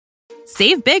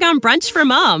Save big on brunch for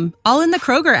mom, all in the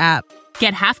Kroger app.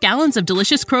 Get half gallons of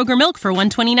delicious Kroger milk for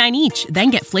 $1.29 each.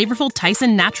 Then get flavorful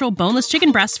Tyson natural boneless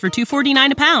chicken breasts for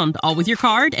 $2.49 a pound, all with your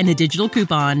card and a digital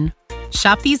coupon.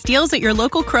 Shop these deals at your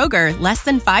local Kroger, less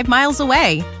than 5 miles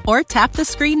away. Or tap the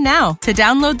screen now to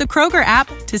download the Kroger app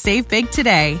to save big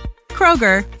today.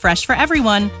 Kroger, fresh for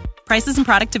everyone. Prices and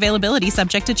product availability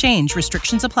subject to change.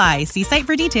 Restrictions apply. See site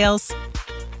for details.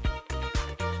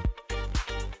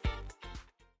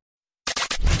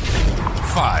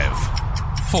 Five,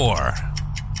 4,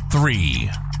 3,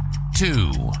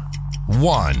 2,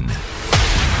 1.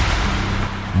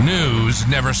 News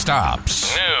never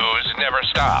stops. News never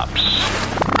stops.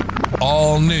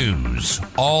 All news,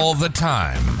 all the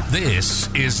time. This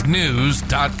is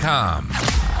News.com.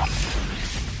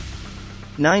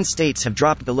 9 states have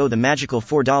dropped below the magical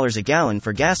 $4 a gallon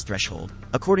for gas threshold,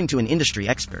 according to an industry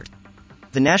expert.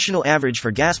 The national average for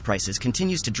gas prices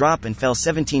continues to drop and fell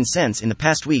 17 cents in the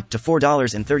past week to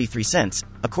 $4.33,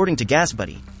 according to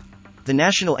GasBuddy. The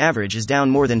national average is down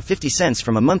more than 50 cents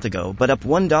from a month ago but up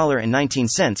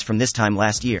 $1.19 from this time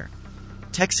last year.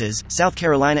 Texas, South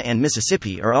Carolina and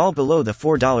Mississippi are all below the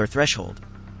 $4 threshold.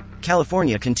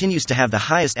 California continues to have the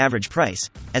highest average price,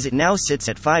 as it now sits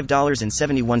at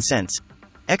 $5.71.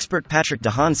 Expert Patrick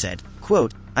DeHaan said,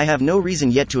 quote, "I have no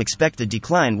reason yet to expect the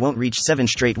decline won't reach 7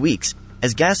 straight weeks,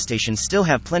 as gas stations still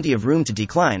have plenty of room to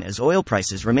decline as oil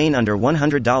prices remain under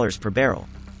 $100 per barrel."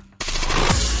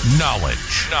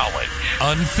 Knowledge.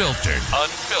 Unfiltered.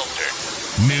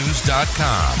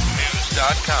 News.com.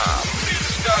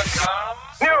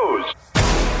 News.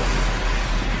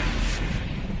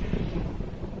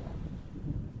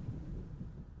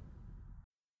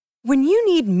 When you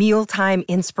need mealtime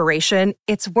inspiration,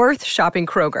 it's worth shopping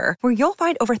Kroger, where you'll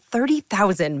find over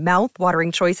 30,000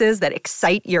 mouth-watering choices that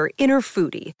excite your inner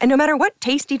foodie. And no matter what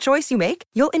tasty choice you make,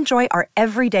 you'll enjoy our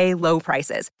everyday low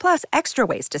prices, plus extra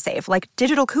ways to save, like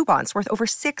digital coupons worth over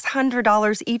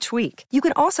 $600 each week. You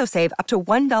can also save up to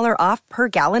 $1 off per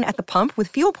gallon at the pump with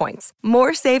fuel points.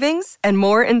 More savings and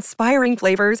more inspiring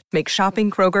flavors make shopping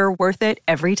Kroger worth it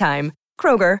every time.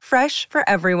 Kroger, fresh for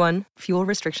everyone. Fuel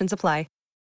restrictions apply.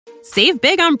 Save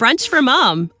big on brunch for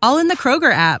mom, all in the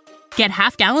Kroger app. Get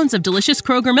half gallons of delicious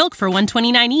Kroger milk for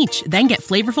 $1.29 each. Then get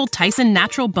flavorful Tyson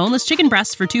natural boneless chicken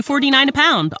breasts for $2.49 a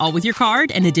pound, all with your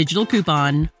card and a digital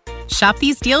coupon. Shop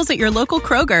these deals at your local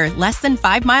Kroger, less than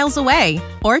 5 miles away.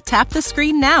 Or tap the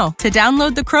screen now to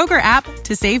download the Kroger app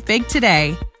to save big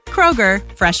today. Kroger,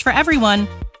 fresh for everyone.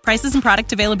 Prices and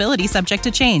product availability subject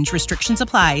to change. Restrictions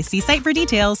apply. See site for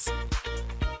details.